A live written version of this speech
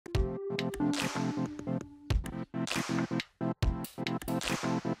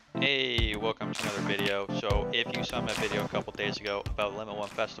Hey, welcome to another video. So if you saw my video a couple days ago about Limit 1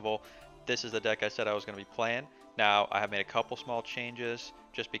 Festival, this is the deck I said I was going to be playing. Now, I have made a couple small changes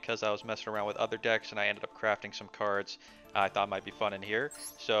just because I was messing around with other decks and I ended up crafting some cards I thought might be fun in here.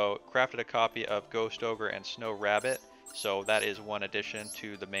 So, crafted a copy of Ghost Ogre and Snow Rabbit, so that is one addition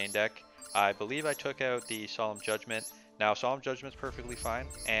to the main deck. I believe I took out the Solemn Judgment. Now, Solemn Judgment's perfectly fine,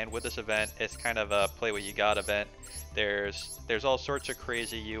 and with this event, it's kind of a play what you got event. There's all sorts of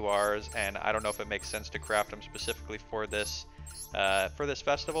crazy URs, and I don't know if it makes sense to craft them specifically for this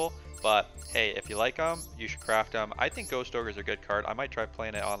festival. But hey, if you like them, you should craft them. I think Ghost Ogre is a good card. I might try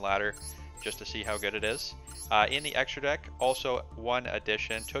playing it on ladder just to see how good it is. In the extra deck, also one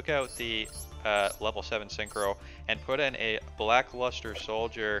addition, took out the level 7 Synchro and put in a Blackluster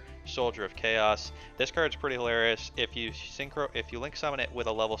Soldier of Chaos. This card's pretty hilarious. If you link summon it with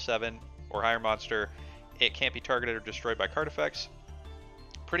a level 7 or higher monster, it can't be targeted or destroyed by card effects.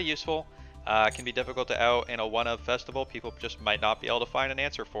 Pretty useful. Can be difficult to out in a one-of festival. People just might not be able to find an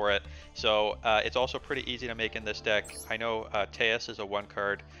answer for it. So it's also pretty easy to make in this deck. I know Teus is a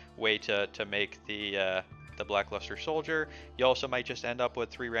one-card way to make the Blackluster Soldier. You also might just end up with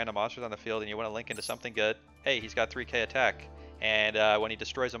 3 random monsters on the field and you want to link into something good. Hey, he's got 3k attack. And when he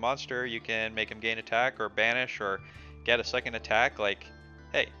destroys a monster, you can make him gain attack or banish or get a second attack. Like,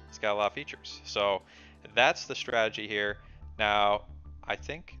 hey, he's got a lot of features. So that's the strategy here. Now, I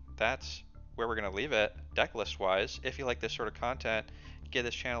think that's where we're going to leave it, decklist wise. If you like this sort of content, give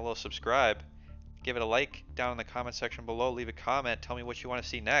this channel a little subscribe. Give it a like down in the comment section below. Leave a comment. Tell me what you want to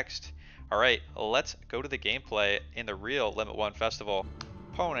see next. Alright, let's go to the gameplay in the real Limit 1 Festival.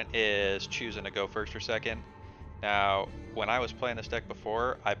 Opponent is choosing to go first or second. Now, when I was playing this deck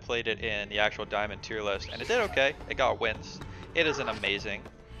before, I played it in the actual Diamond tier list, and it did okay. It got wins. It isn't amazing,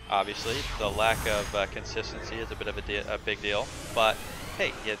 obviously. The lack of consistency is a bit of a big deal. But,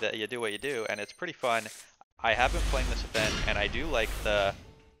 hey, you do what you do, and it's pretty fun. I have been playing this event, and I do like the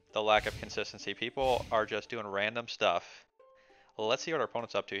lack of consistency. People are just doing random stuff. Let's see what our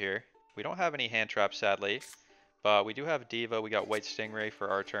opponent's up to here. We don't have any hand traps, sadly, but we do have Diva. We got White Stingray for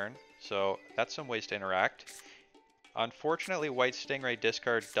our turn, so that's some ways to interact. Unfortunately, White Stingray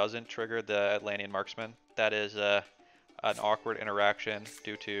discard doesn't trigger the Atlantean Marksman. That is an awkward interaction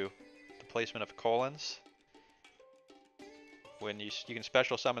due to the placement of colons. When you can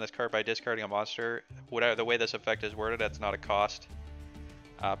special summon this card by discarding a monster. Whatever the way this effect is worded, that's not a cost.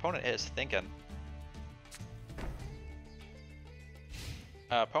 Opponent is thinking.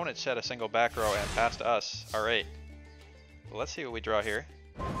 Opponent set a single back row and passed us. Alright. Well, let's see what we draw here.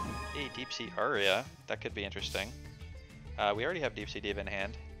 A Deep Sea Aria. That could be interesting. We already have Deep Sea Diva in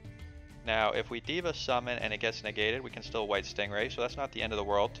hand. Now, if we Diva summon and it gets negated, we can still White Stingray, so that's not the end of the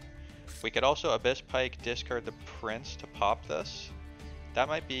world. We could also Abyss Pike, discard the Prince to pop this. That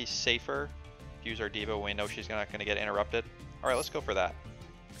might be safer. Use our Diva when we know she's not going to get interrupted. Alright, let's go for that.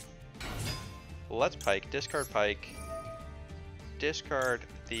 Let's Pike, discard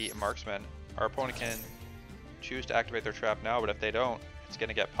the Marksman. Our opponent can choose to activate their trap now, but if they don't, it's going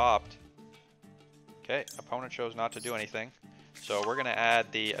to get popped. Okay, opponent chose not to do anything. So we're going to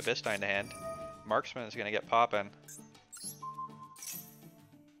add the Abyssine to hand. Marksman is going to get popping.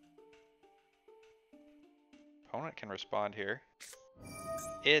 Opponent can respond here.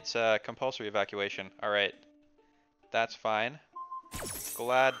 It's a compulsory evacuation. Alright, that's fine.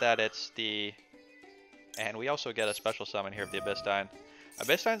 Glad that it's the... And we also get a special summon here of the Abyssine.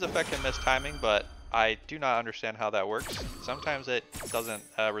 Abysstine's effect can miss timing, but I do not understand how that works. Sometimes it doesn't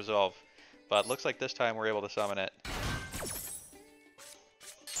resolve, but looks like this time we're able to summon it.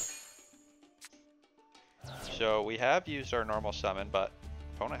 So we have used our normal summon, but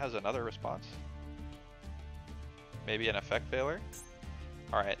opponent has another response. Maybe an effect failure?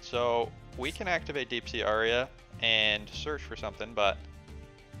 Alright, so we can activate Deep Sea Aria and search for something, but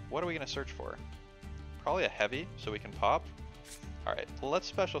what are we going to search for? Probably a heavy, so we can pop. Alright, let's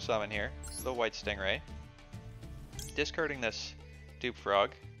special summon here, the White Stingray. Discarding this Dupe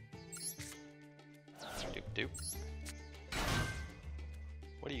Frog. Dupe.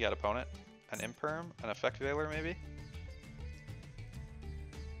 What do you got, opponent? An Imperm? An Effect Veiler, maybe?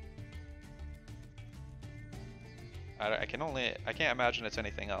 I can't imagine it's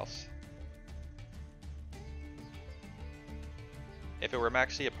anything else. If it were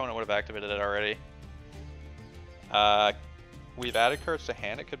Max C, opponent would have activated it already. We've added cards to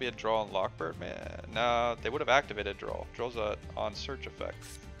hand. It could be a draw on Lockbird. Man, no, they would have activated draw. Draw's a on search effect.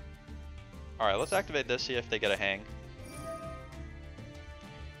 Alright, let's activate this, see if they get a hang.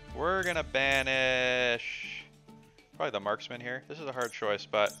 We're gonna banish probably the marksman here. This is a hard choice,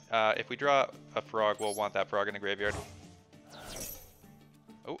 but if we draw a frog, we'll want that frog in the graveyard.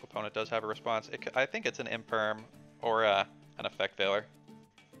 Oh, opponent does have a response. I think it's an imperm or an effect failure.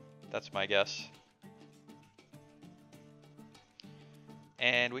 That's my guess.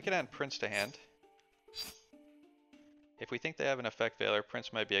 And we can add Prince to hand. If we think they have an effect failure,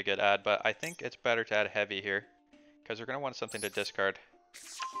 Prince might be a good add, but I think it's better to add Heavy here, because we're going to want something to discard.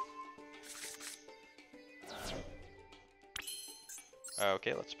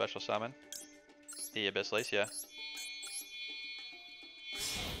 Okay, let's special summon the Abyss Lacia.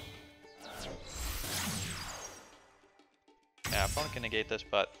 Now, opponent can negate this,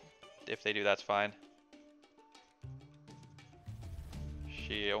 but if they do, that's fine.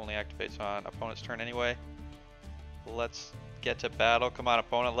 She only activates on opponent's turn anyway. Let's get to battle. Come on,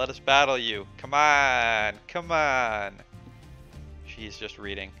 opponent, let us battle you. Come on, come on. She's just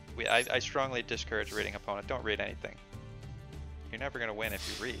reading. I strongly discourage reading, opponent. Don't read anything. You're never gonna win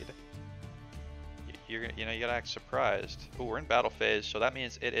if you read. You know, you gotta act surprised. Oh, we're in battle phase, so that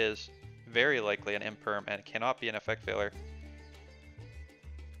means it is very likely an imperm and it cannot be an effect failure.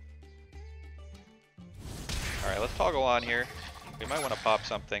 Alright, let's toggle on here. We might want to pop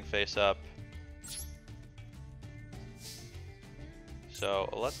something face up. So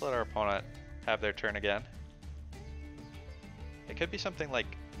let's let our opponent have their turn again. It could be something like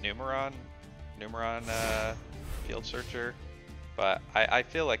Numeron Field Searcher, but I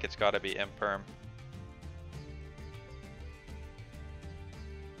feel like it's got to be imperm.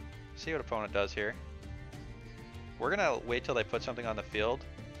 See what opponent does here. We're gonna wait till they put something on the field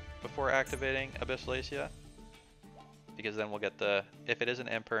before activating Abyss Lacia, because then we'll get the, if it is an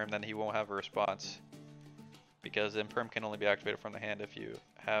imperm, then he won't have a response, because imperm can only be activated from the hand if you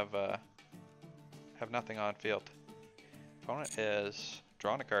have nothing on field. Opponent is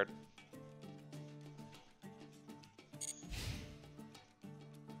drawing a card.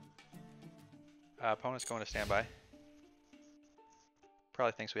 Opponent's going to standby.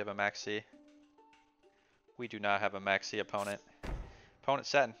 Probably thinks we have a max C. We do not have a max C, opponent. Opponent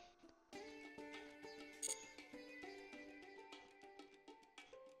setting.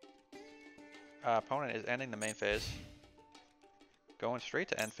 Opponent is ending the main phase. Going straight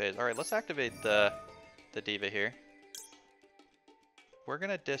to end phase. Alright, let's activate the Diva here. We're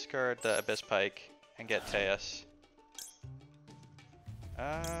gonna discard the Abyss Pike and get Teus.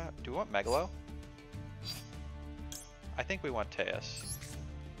 Do we want Megalo? I think we want Teus.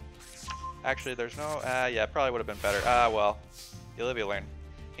 Actually, there's no... yeah, probably would have been better. Well, you live, you learn.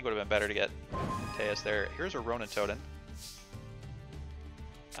 I think it would have been better to get Teus there. Here's a Ronin Totem.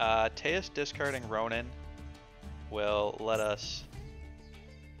 Teus discarding Ronin will let us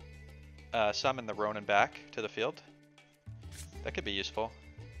summon the Ronin back to the field. That could be useful.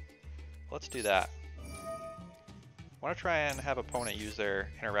 Let's do that. I want to try and have opponent use their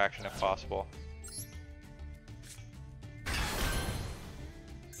interaction if possible.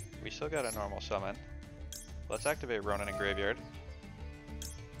 We still got a normal summon. Let's activate Ronin in graveyard.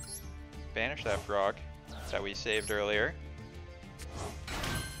 Banish that frog that we saved earlier.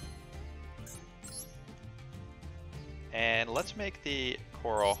 And let's make the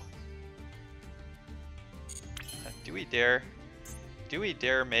coral. Do we dare? Do we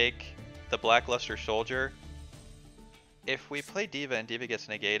dare make the Blackluster Soldier? If we play Diva and Diva gets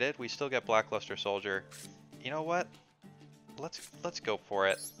negated, we still get Blackluster Soldier. You know what? Let's go for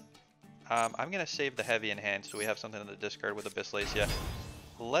it. I'm gonna save the heavy in hand so we have something to discard with Abyss Lacia.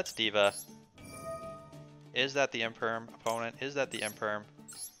 Let's Diva. Is that the imperm, opponent? Is that the imperm?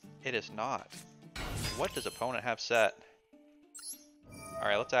 It is not. What does opponent have set?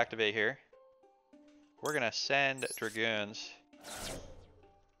 Alright, let's activate here. We're gonna send Dragoons.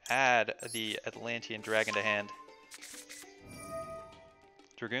 Add the Atlantean Dragon to hand.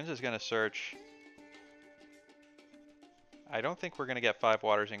 Dragoons is gonna search. I don't think we're gonna get 5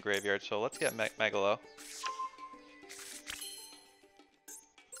 waters in graveyard, so let's get Megalo.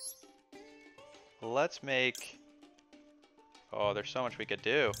 Let's make... Oh, there's so much we could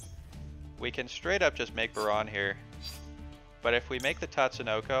do. We can straight up just make Baron here. But if we make the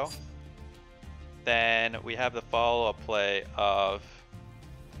Tatsunoko, then we have the follow-up play of...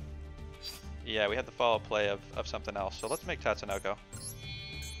 Yeah, we have the follow-up play of something else. So let's make Tatsunoko.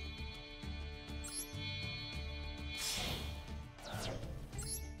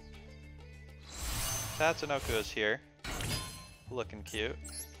 Tatsunoko is here. Looking cute.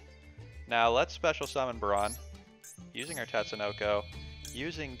 Now let's special summon Baron. Using our Tatsunoko.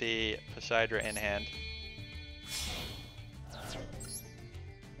 Using the Poseidra in hand.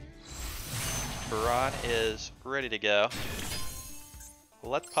 Baron is ready to go.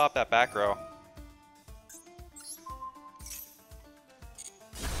 Let's pop that back row.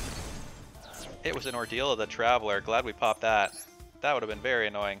 It was an ordeal of the Traveler. Glad we popped that. That would have been very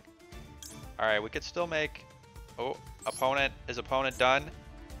annoying. Alright, we could still make... Oh, opponent. Is opponent done?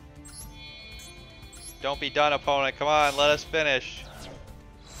 Don't be done, opponent. Come on, let us finish.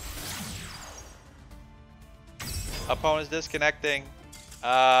 Opponent's disconnecting.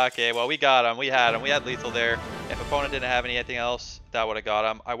 Okay, well, we got him. We had him. We had lethal there. If opponent didn't have anything else, that would have got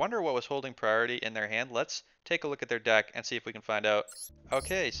him. I wonder what was holding priority in their hand. Let's take a look at their deck and see if we can find out.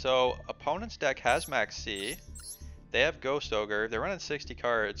 Okay, so opponent's deck has Max C. They have Ghost Ogre. They're running 60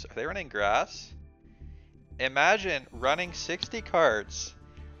 cards. Are they running Grass? Imagine running 60 cards.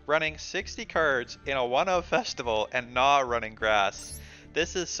 Running 60 cards in a 1-of festival and not running Grass.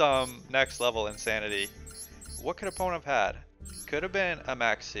 This is some next level insanity. What could opponent have had? Could have been a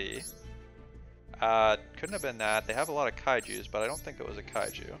Max C. Couldn't have been that. They have a lot of Kaijus, but I don't think it was a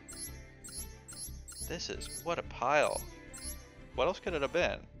Kaiju. This is... what a pile. What else could it have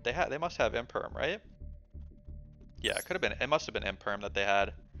been? They must have Imperm, right? Yeah, it could have been. It must have been Imperm that they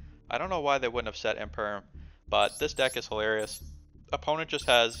had. I don't know why they wouldn't have set Imperm, but this deck is hilarious. Opponent just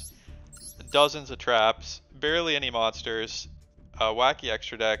has dozens of traps, barely any monsters, a wacky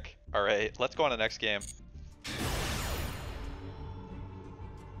extra deck. Alright, let's go on to the next game.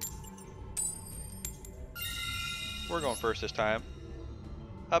 We're going first this time.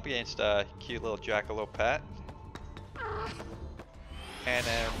 Up against a cute little Jackalope Pet.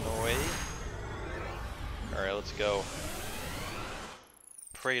 Ananoy. Alright, let's go.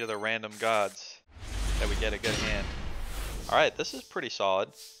 Pray to the random gods that we get a good hand. Alright, this is pretty solid.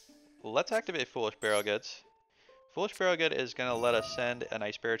 Let's activate Foolish Barrel Goods. Foolish Barrel Good is going to let us send an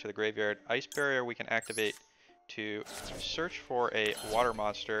Ice Barrier to the graveyard. Ice Barrier we can activate to search for a water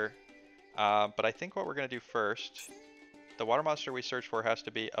monster. But I think what we're going to do first, the water monster we search for has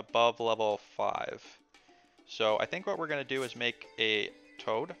to be above level 5. So I think what we're going to do is make a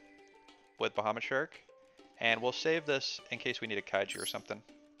Toad with Bahamut Shark. And we'll save this in case we need a Kaiju or something.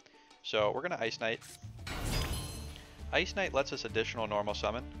 So we're going to Ice Knight. Ice Knight lets us additional normal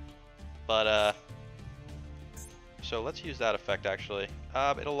summon. But, so let's use that effect actually.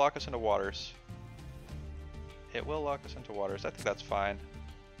 It'll lock us into waters. It will lock us into waters. I think that's fine.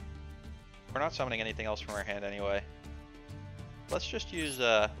 We're not summoning anything else from our hand anyway. Let's just use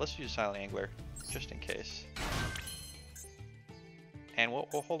Silent Angler, just in case. And we'll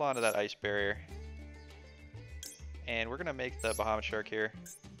hold on to that Ice Barrier. And we're gonna make the Bahamut Shark here.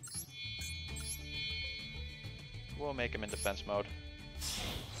 We'll make him in defense mode.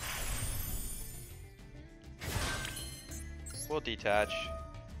 We'll detach.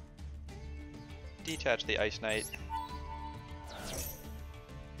 Detach the Ice Knight.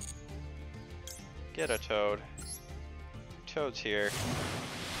 Get a Toad. Toad's here.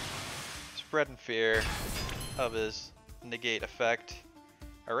 Spreading fear of his negate effect.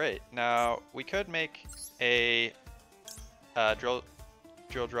 Alright, now we could make a drill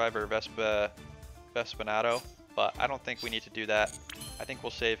driver Vespinato, but I don't think we need to do that. I think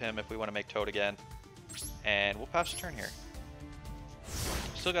we'll save him if we want to make Toad again. And we'll pass the turn here.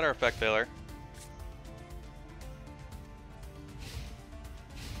 Still got our effect failure.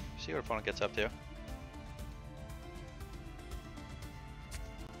 See what opponent gets up to.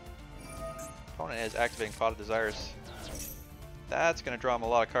 Opponent is activating Pot of Desires. That's going to draw him a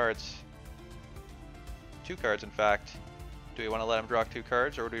lot of cards. 2 cards, in fact. Do we want to let him draw 2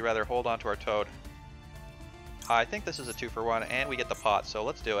 cards, or would we rather hold on to our Toad? I think this is a 2-for-1, and we get the pot, so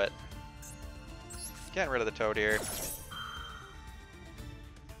let's do it. Getting rid of the Toad here.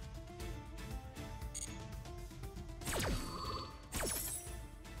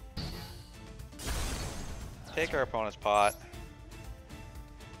 Take our opponent's pot.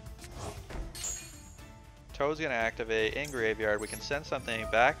 Toad's gonna activate in graveyard. We can send something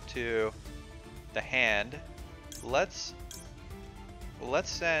back to the hand. Let's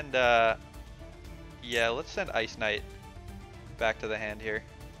send let's send Ice Knight back to the hand here.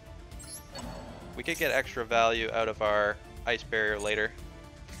 We could get extra value out of our Ice Barrier later.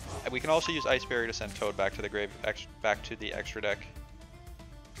 And we can also use Ice Barrier to send Toad back to the back to the extra deck.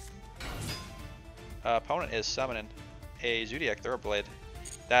 Opponent is summoning a Zodiac Thoroughblade.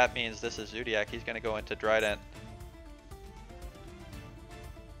 That means this is Zodiac. He's going to go into Trident.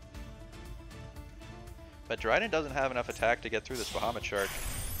 But Trident doesn't have enough attack to get through this Bahamut Shark.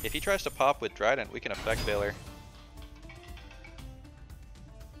 If he tries to pop with Trident, we can effect failure.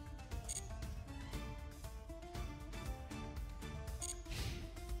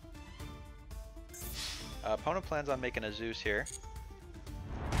 Opponent plans on making a Zeus here.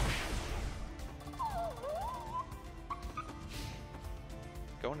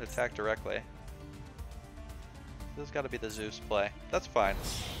 Going to attack directly. This has got to be the Zeus play. That's fine.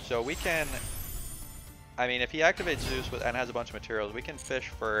 So we can I mean, if he activates Zeus and has a bunch of materials, we can fish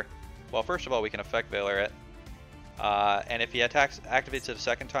for, well, first of all, we can Effect Veiler it. And if he activates it a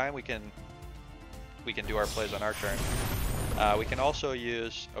second time, we can do our plays on our turn. We can also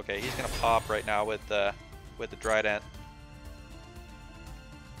use, okay, he's gonna pop right now with the Trident.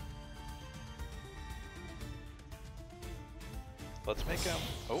 Let's make him,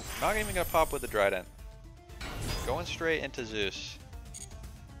 oh, not even gonna pop with the Trident. Going straight into Zeus.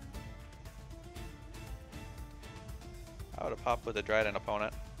 I would have popped with a Trident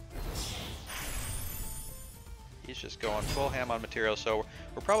opponent. He's just going full ham on materials, so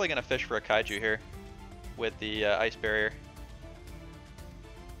we're probably going to fish for a Kaiju here with the Ice Barrier.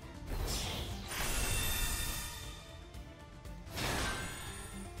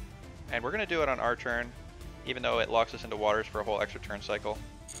 And we're going to do it on our turn, even though it locks us into waters for a whole extra turn cycle.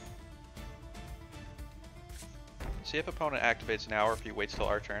 See if opponent activates now or if he waits till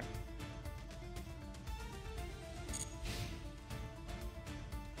our turn.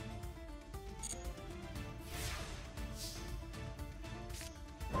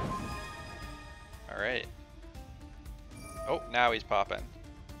 Alright. Oh, now he's popping.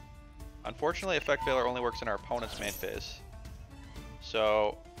 Unfortunately, Effect Veiler only works in our opponent's main phase.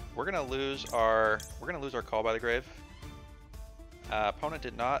 So we're gonna lose our Call by the Grave. Opponent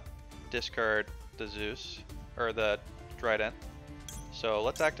did not discard the Zeus or the Trident. So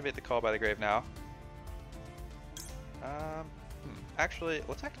let's activate the Call by the Grave now. Actually,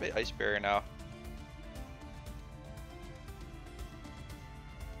 let's activate Ice Barrier now.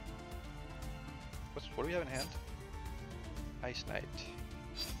 What do we have in hand? Ice Knight.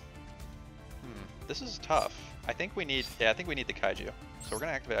 This is tough. I think we need the Kaiju. So we're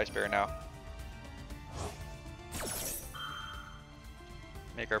gonna activate Ice Barrier now.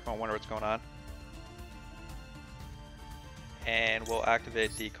 Make our opponent wonder what's going on. And we'll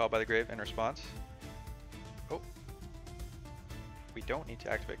activate the Call by the Grave in response. Oh. We don't need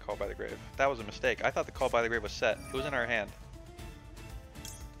to activate Call by the Grave. That was a mistake. I thought the Call by the Grave was set. It was in our hand.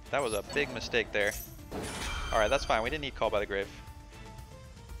 That was a big mistake there. Alright, that's fine. We didn't need Call by the Grave.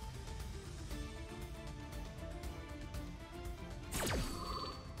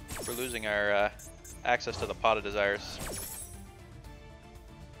 We're losing our access to the Pot of Desires.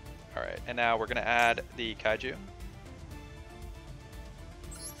 Alright, and now we're going to add the Kaiju.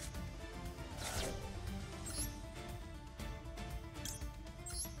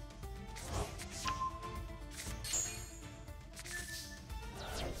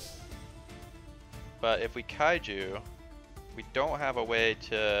 But if we Kaiju, we don't have a way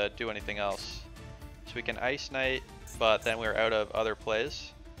to do anything else. So we can Ice Knight, but then we're out of other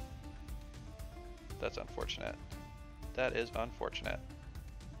plays. That's unfortunate. That is unfortunate.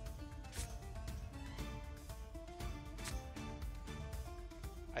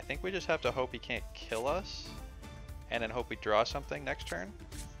 I think we just have to hope he can't kill us, and then hope we draw something next turn.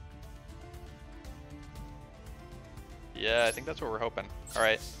 Yeah, I think that's what we're hoping.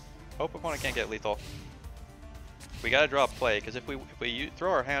 Alright. Hope opponent can't get lethal. We gotta draw a play, because if we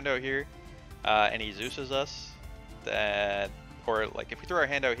throw our hand out here, and he Zeus's us, then, or like if we throw our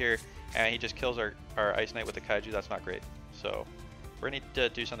hand out here and he just kills our Ice Knight with the Kaiju, that's not great. So we're gonna need to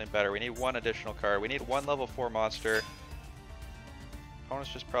do something better. We need one additional card. We need one level 4 monster.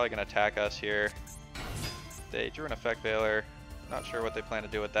 Opponent's just probably gonna attack us here. They drew an Effect Veiler. Not sure what they plan to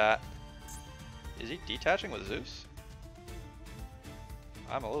do with that. Is he detaching with Zeus?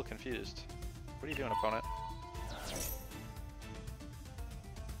 I'm a little confused. What are you doing, opponent?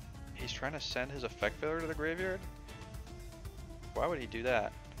 He's trying to send his Effect Veiler to the graveyard? Why would he do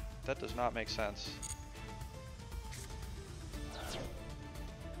that? That does not make sense.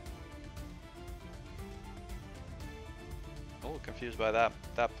 I'm a little confused by that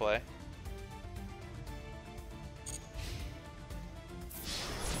play.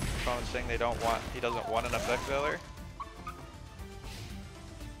 Opponent's saying he doesn't want an Effect Veiler.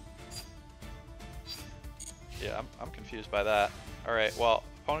 Yeah, I'm confused by that. Alright, well,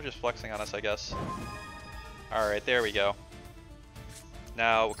 opponent just flexing on us, I guess. Alright, there we go.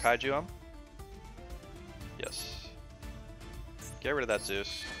 Now, we'll Kaiju him. Yes. Get rid of that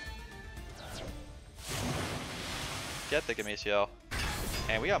Zeus. Get the Gameciel.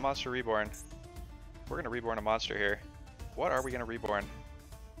 And we got Monster Reborn. We're going to reborn a monster here. What are we going to reborn?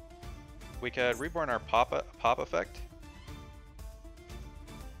 We could reborn our pop effect.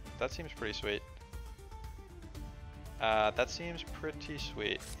 That seems pretty sweet. That seems pretty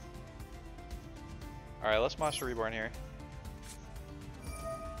sweet. Alright, let's Monster Reborn here.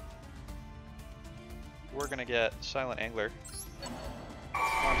 We're gonna get Silent Angler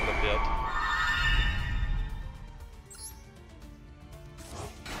onto the field.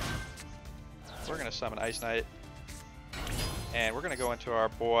 We're going to summon Ice Knight. And we're going to go into our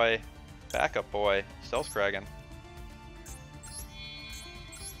boy, backup boy, Stealth Kraken.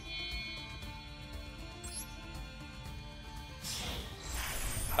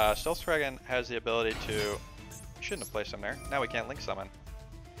 Stealth Kraken has the ability to... Shouldn't have placed him there. Now we can't link summon.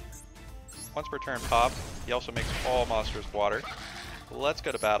 Once per turn pop, he also makes all monsters water. Let's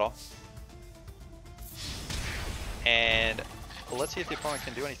go to battle. And let's see if the opponent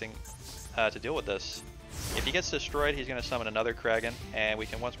can do anything to deal with this. If he gets destroyed, he's going to summon another Kraken, and we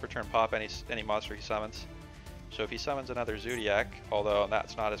can once per turn pop any monster he summons. So if he summons another Zodiac, although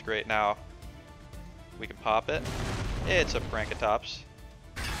that's not as great now, we can pop it. It's a Prankatops.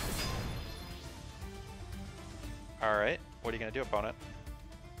 Alright, what are you going to do, opponent?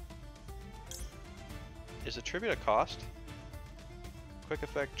 Is the tribute a cost? Quick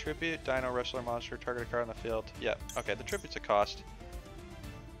effect, tribute, dino, wrestler, monster, target a card on the field. Yep, okay, the tribute's a cost.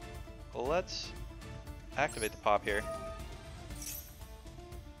 Let's activate the pop here.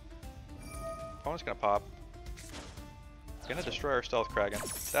 Opponent's gonna pop. Gonna destroy our Stealth Kraken.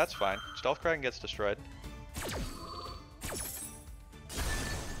 That's fine. Stealth Kraken gets destroyed.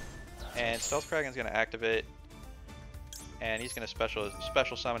 And Stealth Kraken's gonna activate. And he's gonna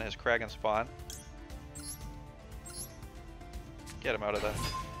special summon his Kraken spawn. Get him out of the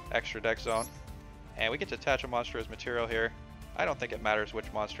extra deck zone. And we get to attach a monster as material here. I don't think it matters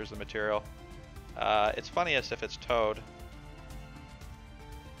which monster is the material. It's funniest if it's Toad.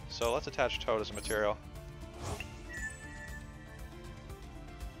 So let's attach Toad as a material.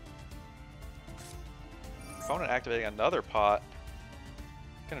 Opponent activating another pot.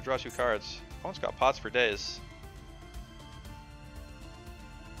 Gonna draw 2 cards. Opponent's got pots for days.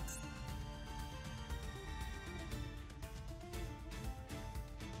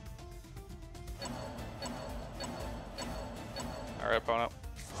 Alright, opponent.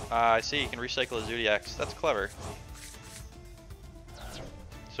 I see, you can recycle his Zodiacs. That's clever.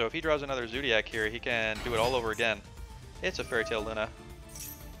 So if he draws another Zodiac here, he can do it all over again. It's a Fairy Tale Luna.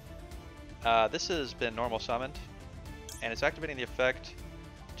 This has been normal summoned, and it's activating the effect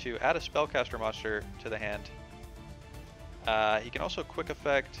to add a spellcaster monster to the hand. He can also quick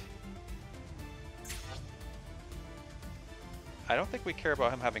effect... I don't think we care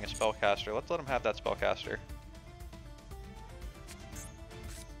about him having a spellcaster. Let's let him have that spellcaster.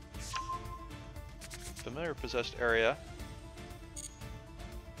 Familiar possessed area.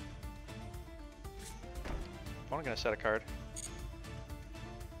 Opponent gonna set a card.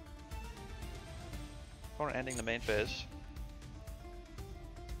 Opponent ending the main phase.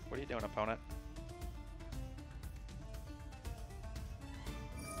 What are you doing, opponent?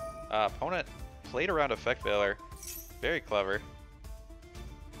 Opponent played around Effect Veiler. Very clever.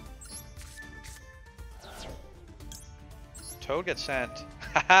 Toad gets sent.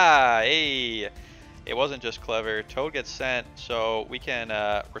 Haha! Hey! It wasn't just clever. Toad gets sent, so we can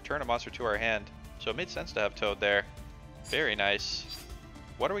return a monster to our hand. So it made sense to have Toad there. Very nice.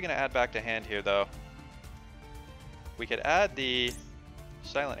 What are we going to add back to hand here, though? We could add the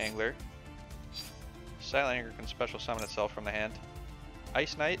Silent Angler. Silent Angler can special summon itself from the hand.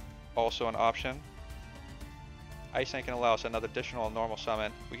 Ice Knight, also an option. Ice Knight can allow us another additional normal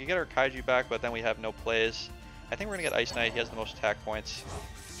summon. We could get our Kaiju back, but then we have no plays. I think we're going to get Ice Knight. He has the most attack points.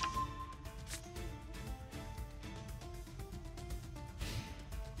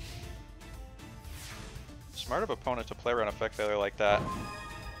 Smart of opponent to play around Effect Veiler like that.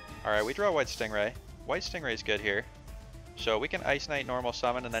 Alright, we draw White Stingray. White Stingray is good here. So we can Ice Knight normal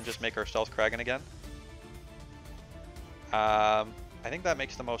summon and then just make our Stealth Kraken again. I think that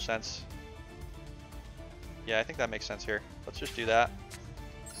makes the most sense. Yeah, I think that makes sense here. Let's just do that.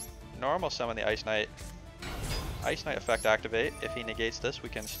 Normal summon the Ice Knight. Ice Knight effect activate. If he negates this, we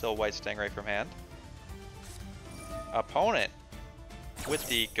can still White Stingray from hand. Opponent with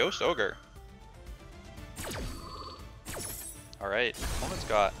the Ghost Ogre. Alright, opponent's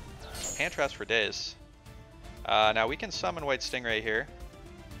got hand traps for days. Now we can summon White Stingray here.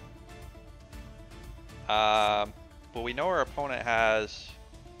 But we know our opponent has...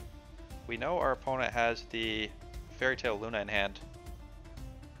 We know our opponent has the Fairy Tale Luna in hand.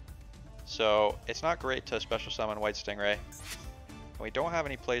 So it's not great to special summon White Stingray. And we don't have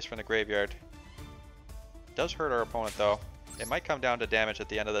any plays from the graveyard. It does hurt our opponent though. It might come down to damage at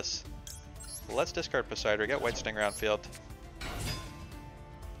the end of this. Let's discard Poseidon, get White Stingray on field.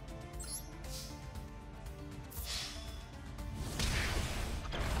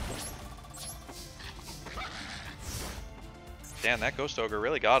 Damn, that Ghost Ogre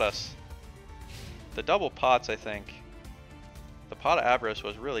really got us. The double pots, I think. The Pot of Avarice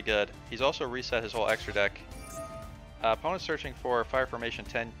was really good. He's also reset his whole extra deck. Opponent's searching for Fire Formation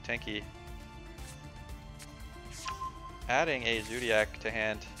 10 Tenki. Adding a Zodiac to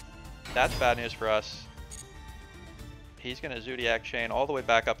hand. That's bad news for us. He's going to Zodiac chain all the way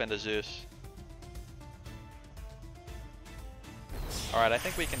back up into Zeus. Alright, I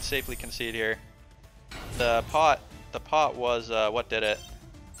think we can safely concede here. The pot was what did it.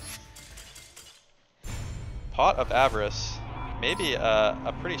 Pot of Avarice. Maybe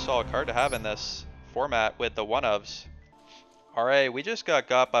a pretty solid card to have in this format with the one-ofs. Alright, we just got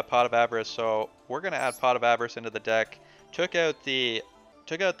by Pot of Avarice, so we're going to add Pot of Avarice into the deck. Took out the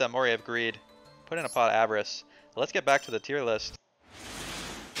Moria of Greed, put in a Pot of Avarice. Let's get back to the tier list.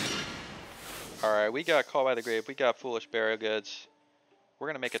 Alright, we got Call by the Grave, we got Foolish Burial Goods. We're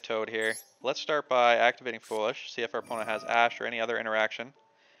going to make a Toad here. Let's start by activating Foolish, see if our opponent has Ash or any other interaction.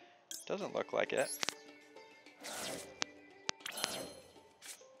 Doesn't look like it.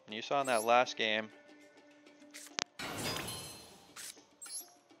 And you saw in that last game,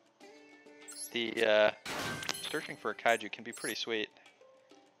 the searching for a Kaiju can be pretty sweet.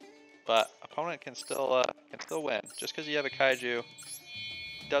 But opponent can still win. Just because you have a Kaiju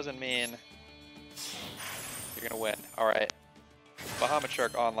doesn't mean you're going to win. Alright. Bahamut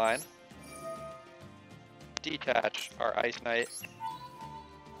Shark online. Detach our Ice Knight.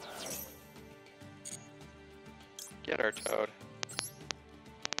 Get our Toad.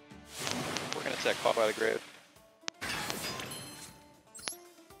 We're going to set Call by the Grave.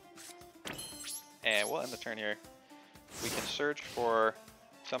 And we'll end the turn here. We can search for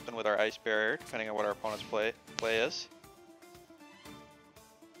something with our Ice Barrier, depending on what our opponent's play is.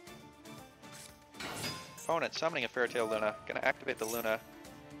 Opponent summoning a Fairytale Luna. Gonna activate the Luna.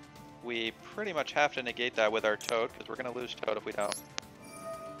 We pretty much have to negate that with our Toad, because we're gonna lose Toad if we don't.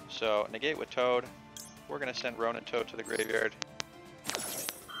 So, negate with Toad. We're gonna send Ronin Toad to the graveyard.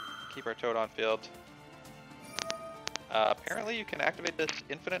 Keep our Toad on field. Apparently you can activate this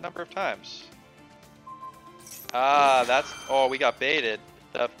infinite number of times. Oh, we got baited.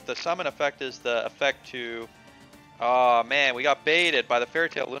 The summon effect is the effect to... Oh man, we got baited by the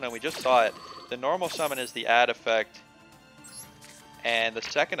Fairytale Luna, we just saw it. The normal summon is the add effect, and the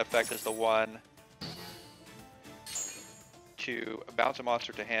second effect is the one to bounce a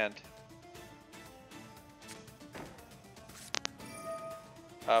monster to hand.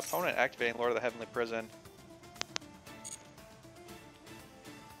 Opponent activating Lord of the Heavenly Prison.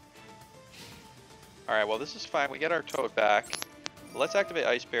 Alright, well this is fine. We get our Toad back. Let's activate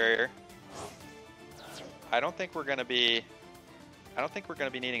Ice Barrier. I don't think we're gonna be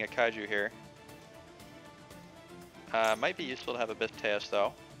needing a Kaiju here. Might be useful to have a Bithtaeus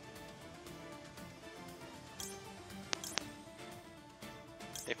though.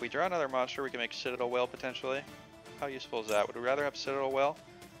 If we draw another monster, we can make Citadel Whale potentially. How useful is that? Would we rather have Citadel Whale?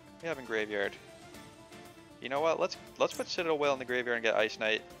 We have in graveyard. You know what? Let's put Citadel Whale in the graveyard and get Ice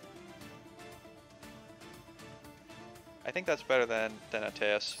Knight. I think that's better than a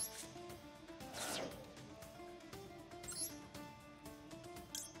Teus.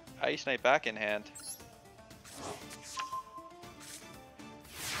 Ice Knight back in hand.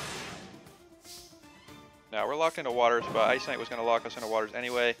 Now we're locked into waters, but Ice Knight was going to lock us into waters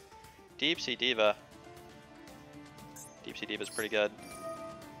anyway. Deep Sea Diva. Deep Sea Diva is pretty good.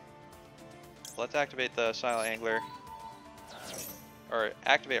 Let's activate the Silent Angler. Or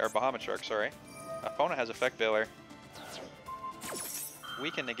activate our Bahamut Shark, sorry. Opponent has Effect Veiler.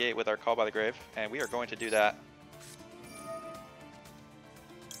 We can negate with our Call by the Grave, and we are going to do that.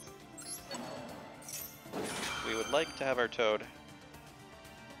 We would like to have our Toad.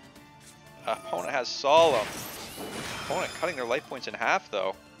 Opponent has Solemn. Opponent cutting their life points in half,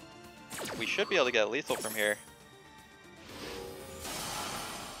 though. We should be able to get lethal from here.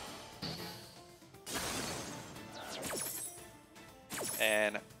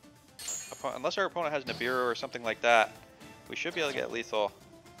 And unless our opponent has Nibiru or something like that, we should be able to get lethal.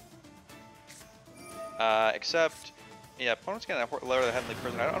 Except, yeah, opponent's getting a Lord of the Heavenly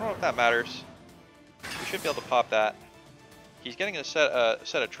Prison. I don't know if that matters. We should be able to pop that. He's getting a set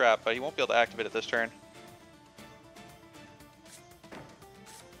a trap, but he won't be able to activate it this turn.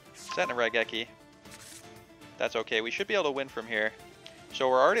 Setting a Raigeki. That's okay. We should be able to win from here. So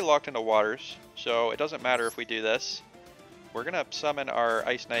we're already locked into waters, so it doesn't matter if we do this. We're gonna summon our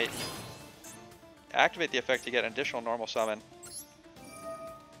Ice Knight. Activate the effect to get an additional normal summon.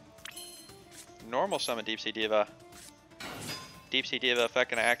 Normal summon Deep Sea Diva. Deep Sea Diva effect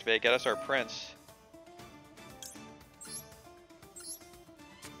gonna activate, get us our Prince.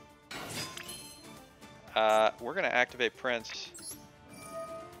 We're gonna activate Prince.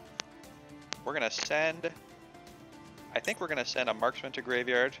 We're gonna send... I think we're gonna send a Marksman to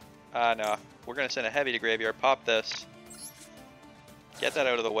graveyard. No. We're gonna send a Heavy to graveyard, pop this. Get that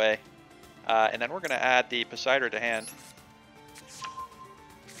out of the way. And then we're gonna add the Poseidon to hand.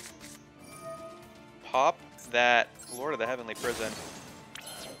 pop that Lord of the Heavenly Prison.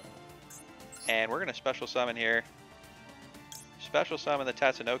 And we're going to special summon here. Special summon the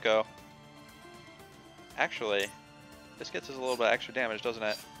Tatsunoko. Actually, this gets us a little bit of extra damage, doesn't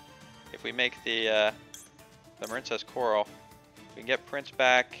it? If we make the Princess Coral, we can get Prince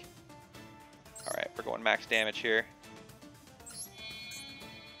back. Alright, we're going max damage here.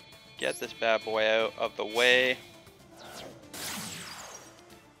 Get this bad boy out of the way.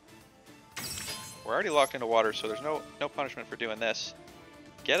 We're already locked into water, so there's no punishment for doing this.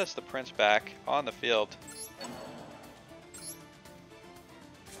 Get us the Prince back on the field.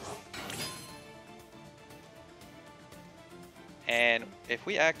 And if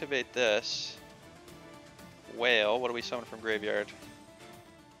we activate this whale, what do we summon from graveyard?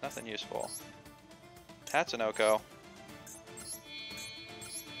 Nothing useful. Tatsunoko.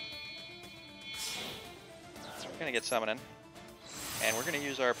 We're gonna get summoning. And we're gonna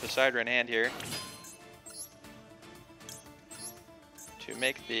use our Poseidon hand here to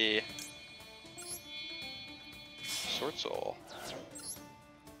make the Sword Soul.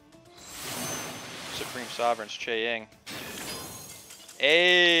 Supreme Sovereign's Che-Ying.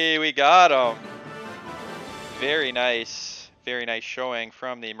 Hey, we got him! Very nice showing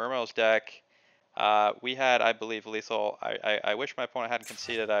from the Mermail's deck. We had, I believe, lethal. I wish my opponent hadn't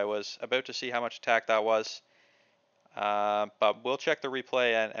conceded. I was about to see how much attack that was. But we'll check the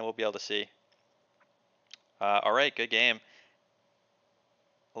replay and we'll be able to see. Alright, good game.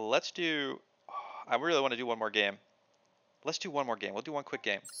 Let's do... I really want to do one more game. Let's do one more game. We'll do one quick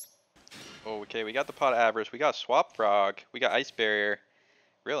game. Okay, we got the Pot of Avarice. We got Swap Frog. We got Ice Barrier.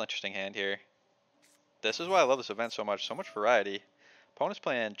 Real interesting hand here. This is why I love this event so much. So much variety. Opponent's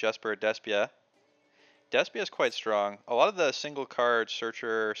playing Jesper Despia. Despia is quite strong. A lot of the single card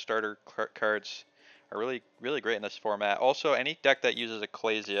Searcher starter cards are really great in this format. Also, any deck that uses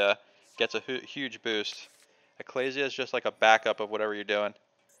Ecclesia gets a huge boost. Ecclesia is just like a backup of whatever you're doing.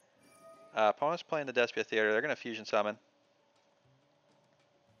 Opponent's playing the Despia Theater. They're going to Fusion Summon.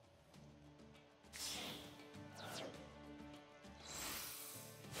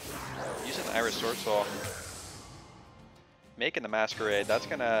 Using the Iris Sword Soul. Making the Masquerade. That's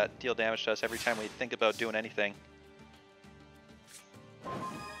going to deal damage to us every time we think about doing anything.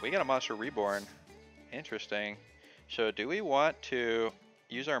 We got a Monster Reborn. Interesting. So do we want to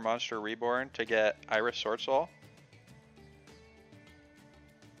use our Monster Reborn to get Iris Sword Soul?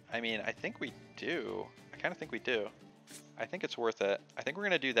 I mean, I think we do. I kind of think we do. I think it's worth it. I think we're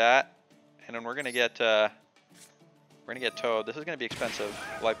going to do that, and then we're going to get Toad. This is going to be expensive,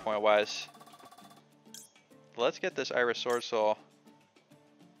 life point wise. Let's get this Iris Sword Soul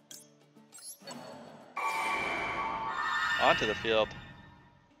onto the field.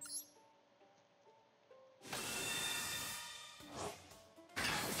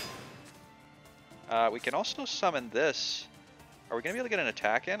 We can also summon this. Are we going to be able to get an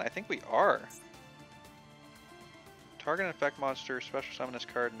attack in? I think we are. Target an effect monster, special summon this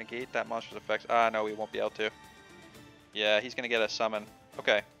card, negate that monster's effects. No, we won't be able to. Yeah, he's going to get a summon.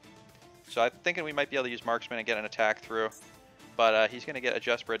 Okay. So I'm thinking we might be able to use Marksman and get an attack through. But he's going to get a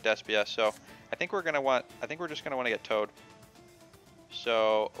Jesper Despia. So I think we're just going to want to get Toad.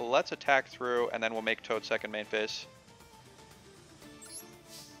 So let's attack through, and then we'll make Toad second main phase.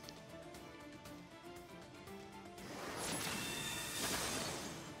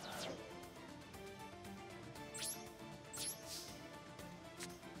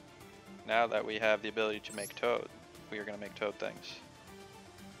 Now that we have the ability to make Toad, we are going to make Toad things.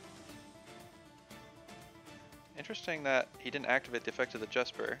 Interesting that he didn't activate the effect of the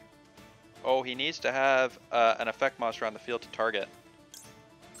Jesper. Oh, he needs to have an effect monster on the field to target.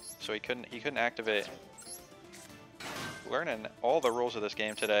 So he couldn't activate. Learning all the rules of this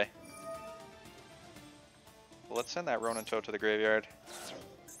game today. Let's send that Ronin Toad to the graveyard.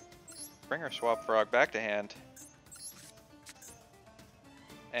 Bring our Swap Frog back to hand.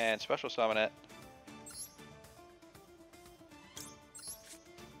 And special summon it.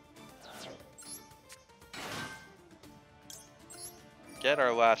 Get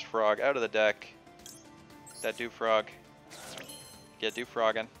our last frog out of the deck. That do frog. Get do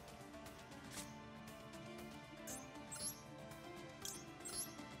frogging.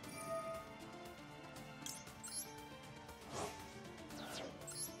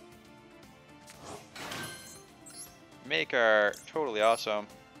 Make our totally awesome.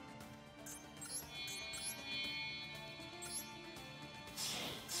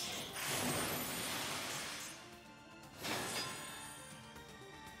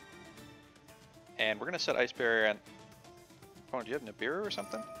 And we're going to set Ice Barrier and... Oh, do you have Nibiru or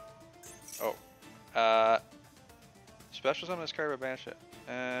something? Oh. Special summon this card by banish it.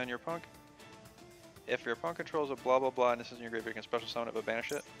 And your opponent... If your opponent controls a blah blah blah and this is in your graveyard, you can special summon it but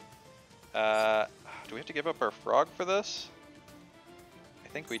banish it. Do we have to give up our frog for this? I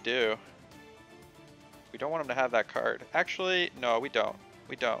think we do. We don't want him to have that card. Actually, no, we don't.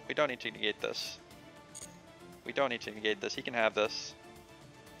 We don't. We don't need to negate this. We don't need to negate this. He can have this.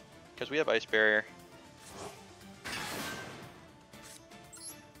 Because we have Ice Barrier.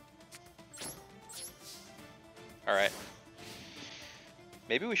 Alright.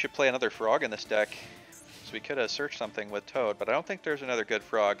 Maybe we should play another frog in this deck. So we could have searched something with Toad, but I don't think there's another good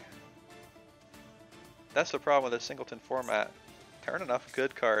frog. That's the problem with this singleton format. There aren't enough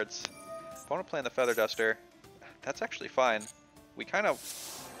good cards. Opponent playing the Feather Duster. That's actually fine. We kind of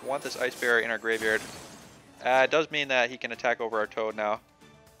want this Ice Barrier in our graveyard. It does mean that he can attack over our Toad now.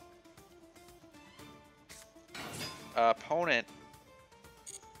 Opponent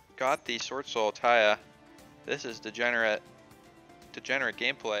got the Sword Soul Taya. This is degenerate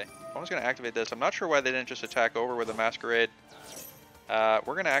gameplay. Opponent's going to activate this. I'm not sure why they didn't just attack over with a Masquerade. We're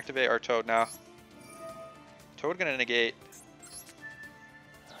going to activate our Toad now. Toad going to negate.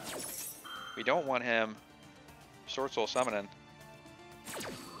 We don't want him Sword Soul summoning.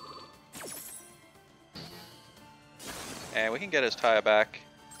 And we can get his Taya back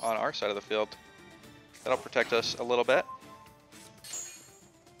on our side of the field. That'll protect us a little bit.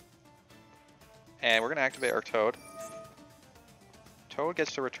 And we're going to activate our Toad. Toad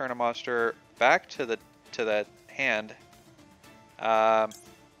gets to return a monster back to the hand. I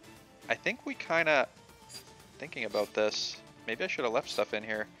think we kind of thinking about this. Maybe I should have left stuff in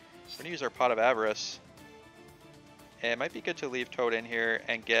here. We're going to use our Pot of Avarice. And it might be good to leave Toad in here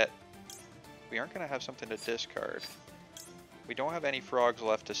and get... We aren't going to have something to discard. We don't have any frogs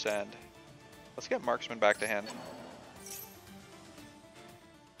left to send. Let's get Marksman back to hand.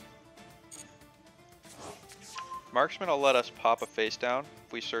 Marksman will let us pop a face down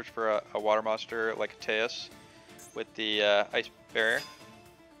if we search for a water monster like Teus with the Ice Barrier.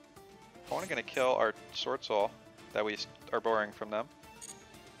 Opponent going to kill our Sword Soul that we are borrowing from them.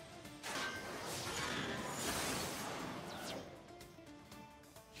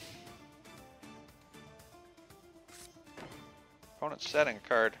 Opponent's setting a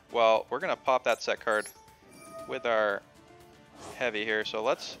card. Well, we're going to pop that set card with our heavy here. So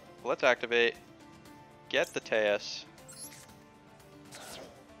let's activate, get the Teus.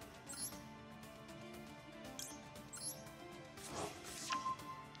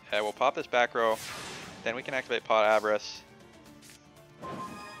 We'll pop this back row. Then we can activate Pot Avarice.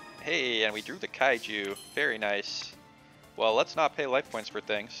 Hey, and we drew the Kaiju. Very nice. Well, let's not pay life points for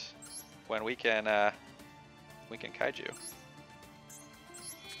things when we can Kaiju.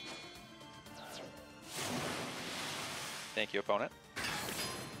 Thank you, opponent.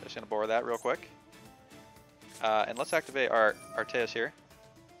 Just gonna borrow that real quick. And let's activate our Teus here.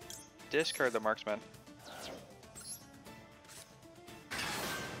 Discard the Marksman.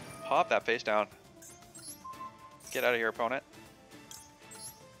 Pop that face down. Get out of here, opponent.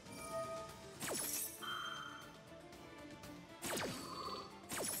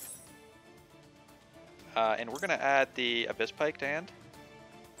 And we're gonna add the Abyss Pike to hand.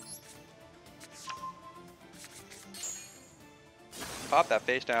 Pop that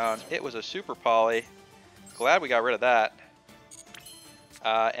face down. It was a super poly. Glad we got rid of that.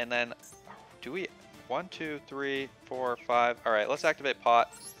 And then, do we... 1, 2, 3, 4, 5. Alright, let's activate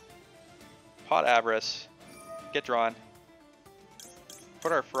Pot. Pot Avarice. Get drawn.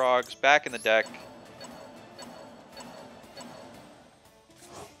 Put our frogs back in the deck.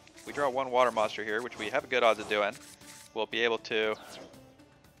 We draw one water monster here, which we have a good odds of doing. We'll be able to...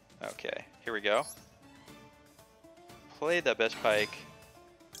 Okay, here we go. Play the Abyss Pike.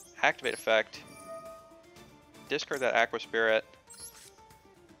 Activate effect. Discard that Aqua Spirit.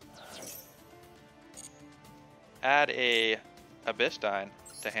 Add a Abyssdine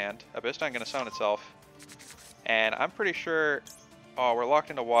to hand. Abyssdine gonna summon itself. And I'm pretty sure... Oh, we're locked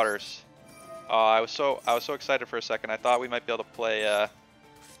into waters. I was so excited for a second. I thought we might be able to play...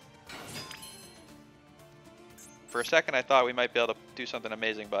 For a second I thought we might be able to do something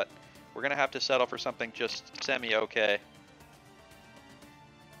amazing, but we're gonna have to settle for something just semi-okay.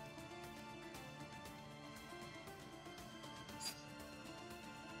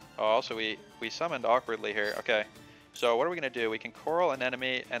 Oh, also we summoned awkwardly here. Okay, so what are we gonna do? We can coral an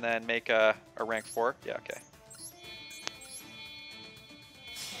enemy and then make a rank 4. Yeah, okay.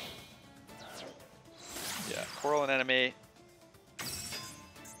 Yeah, coral an enemy.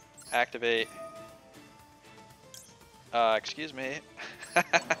 Activate. Excuse me.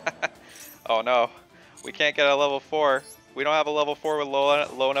 Oh no, we can't get a level 4. We don't have a level 4 with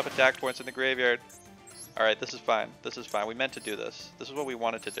low enough attack points in the graveyard. Alright, this is fine. This is fine. We meant to do this. This is what we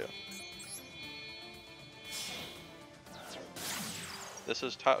wanted to do. This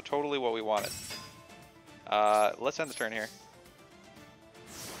is totally what we wanted. Let's end the turn here.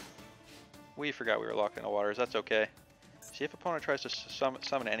 We forgot we were locked in the waters. That's okay. See if opponent tries to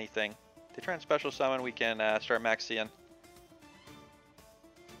summon anything. If they try and special summon, we can start maxing.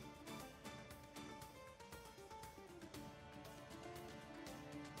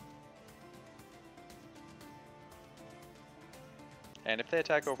 And if they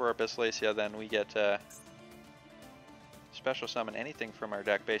attack over our Bislacia, then we get special summon anything from our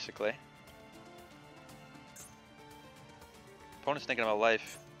deck, basically. Opponent's thinking about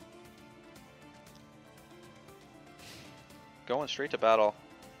life. Going straight to battle.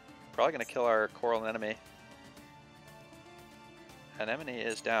 Probably going to kill our coral enemy. Anemone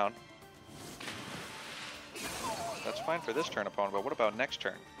is down. That's fine for this turn, opponent, but what about next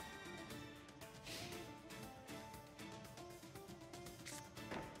turn?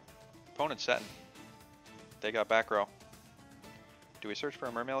 Opponent's setting. They got back row. Do we search for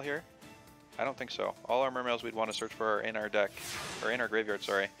a Mermail here? I don't think so. All our Mermails we'd want to search for are in our deck. Or in our graveyard,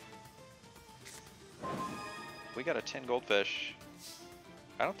 sorry. We got a tin goldfish.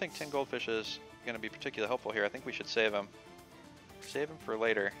 I don't think tin goldfish is going to be particularly helpful here. I think we should save him. Save him for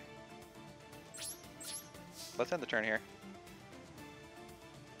later. Let's end the turn here.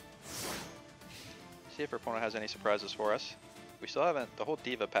 See if our opponent has any surprises for us. We still haven't, the whole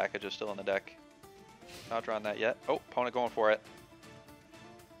Diva package is still in the deck. Not drawn that yet. Oh, opponent going for it.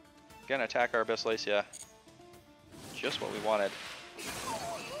 Gonna attack our Bislacia. Just what we wanted.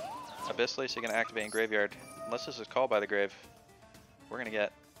 Bislacia gonna activate in graveyard. Unless this is called by the grave, we're gonna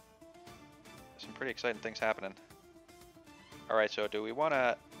get some pretty exciting things happening. Alright, so do we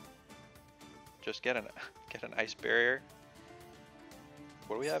wanna just get an ice barrier?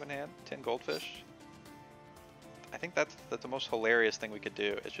 What do we have in hand? 10 goldfish? I think that's the most hilarious thing we could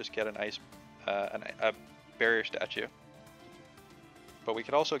do, is just get an ice, a barrier statue. But we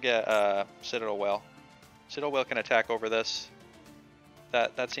could also get Citadel Whale. Citadel Whale can attack over this.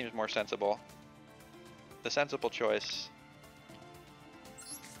 That seems more sensible. The sensible choice.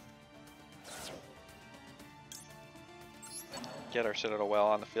 Get our Citadel Whale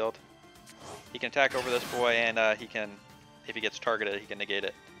on the field. He can attack over this boy, and he can, if he gets targeted, he can negate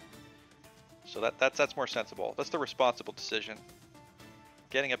it. So that's more sensible. That's the responsible decision.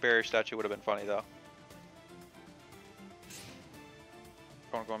 Getting a barrier statue would have been funny though.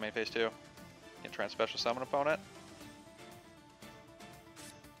 Opponent going main phase 2. You can try and special summon opponent.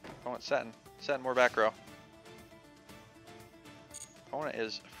 Opponent setting more back row. Opponent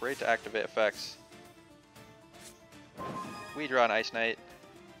is afraid to activate effects. We draw an Ice Knight.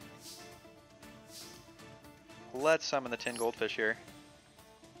 Let's summon the tin goldfish here.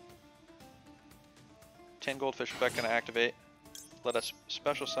 Tin goldfish effect gonna activate. Let us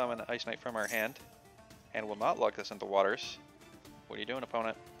special summon Ice Knight from our hand, and will not lock this into waters. What are you doing,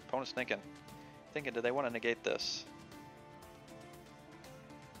 opponent? Opponent's thinking, do they want to negate this?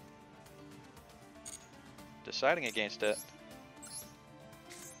 Deciding against it.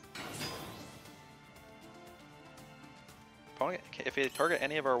 Opponent, if they target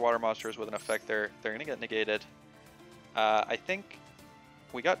any of our water monsters with an effect, they're gonna get negated. I think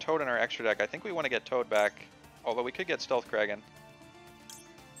we got Toad in our extra deck. I think we want to get Toad back, although we could get Stealth Kraken.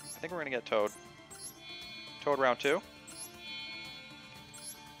 I think we're gonna get Toad. Toad round 2.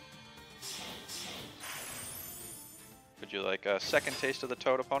 Would you like a second taste of the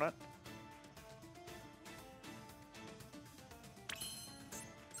Toad, opponent?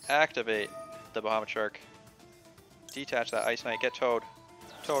 Activate the Bahamut Shark. Detach that Ice Knight. Get Toad.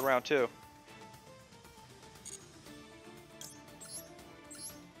 Toad round 2.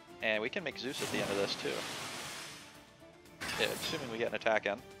 And we can make Zeus at the end of this too. Yeah, assuming we get an attack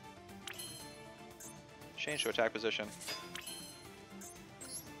in. Change to attack position.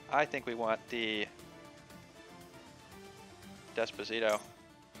 I think we want the Desposito.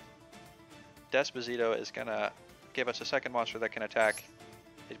 Desposito is gonna give us a second monster that can attack.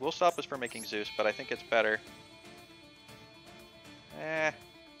 It will stop us from making Zeus, but I think it's better.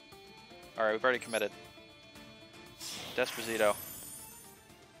 Alright, we've already committed. Desposito.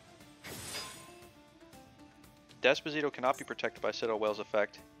 Desposito cannot be protected by Citadel Whale's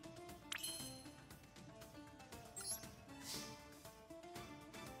effect.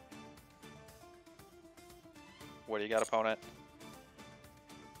 What do you got, opponent?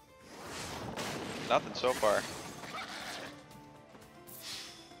 Nothing so far.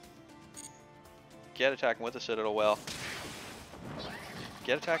 Get attacking with the Citadel Whale.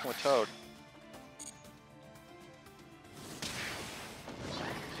 Get attacking with Toad.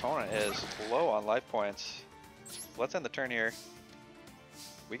 Opponent is low on life points. Let's end the turn here.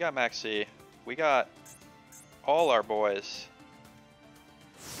 We got Maxi. We got all our boys.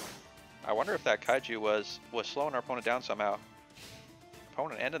 I wonder if that Kaiju was slowing our opponent down somehow.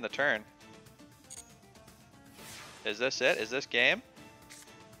 Opponent ending the turn. Is this it? Is this game?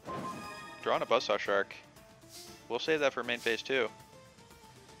 Drawing a Buzzsaw Shark. We'll save that for main phase 2.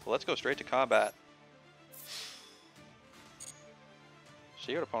 But let's go straight to combat.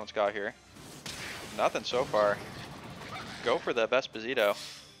 See what opponent's got here. Nothing so far. Go for the Despacito.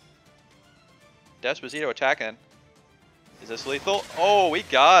 Despacito attacking. Is this lethal? Oh, we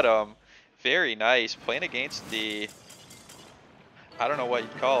got him. Very nice. Playing against the... I don't know what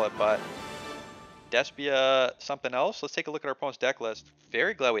you'd call it, but... Despia something else? Let's take a look at our opponent's deck list.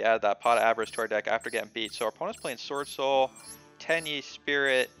 Very glad we added that Pot of Avarice to our deck after getting beat. So our opponent's playing Sword Soul, Tenyi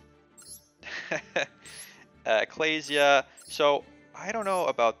Spirit, Ecclesia. So I don't know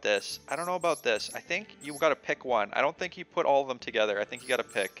about this. I think you got to pick one. I don't think you put all of them together. I think you got to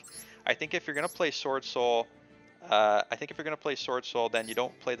pick. I think if you're gonna play Sword Soul, then you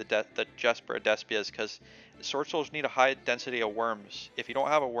don't play the Jesper Despias, because Sword Souls need a high density of worms. If you don't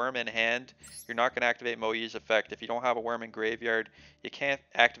have a worm in hand, you're not going to activate Moi's effect. If you don't have a worm in graveyard, you can't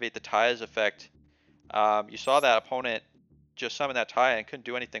activate the Tai's effect. You saw that opponent just summon that Tai and couldn't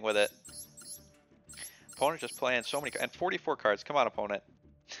do anything with it. Opponent just playing so many, and 44 cards. Come on, opponent.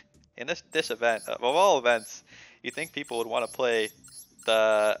 In this event, of all events, you think people would want to play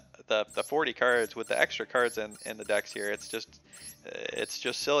the 40 cards with the extra cards in the decks here. It's just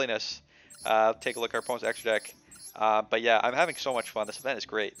silliness. Take a look at our opponent's extra deck. But yeah, I'm having so much fun. This event is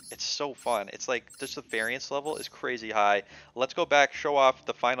great. It's so fun. It's like just the variance level is crazy high. Let's go back, show off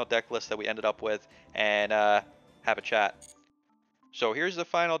the final deck list that we ended up with, and have a chat. So here's the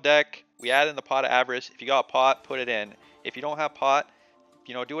final deck. We added in the Pot of Avarice. If you got Pot, put it in. If you don't have Pot,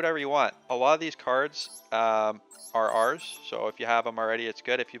 do whatever you want. A lot of these cards are ours, so if you have them already, it's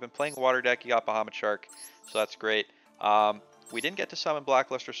good. If you've been playing Water deck, you got Bahamut Shark, so that's great. We didn't get to summon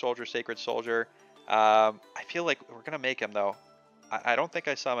Blackluster Soldier, Sacred Soldier. I feel like we're going to make him, though. I don't think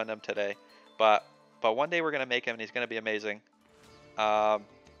I summoned him today, but one day we're going to make him, and he's going to be amazing. Yeah,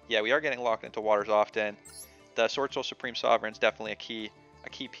 we are getting locked into waters often. The Sword Soul Supreme Sovereign is definitely a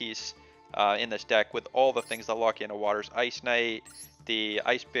key piece in this deck, with all the things that lock you into waters. Ice Knight, the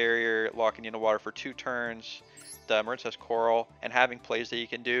Ice Barrier locking you into water for 2 turns, the Mermail Coral, and having plays that you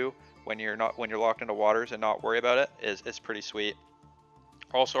can do when you're locked into waters and not worry about it is pretty sweet.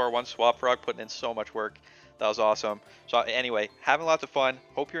 Also, our one Swap Frog putting in so much work. That was awesome. So anyway, having lots of fun.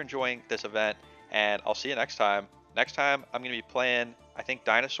 Hope you're enjoying this event, and I'll see you next time. Next time, I'm going to be playing, I think,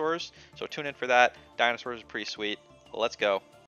 Dinosaurs, so tune in for that. Dinosaurs is pretty sweet. Let's go.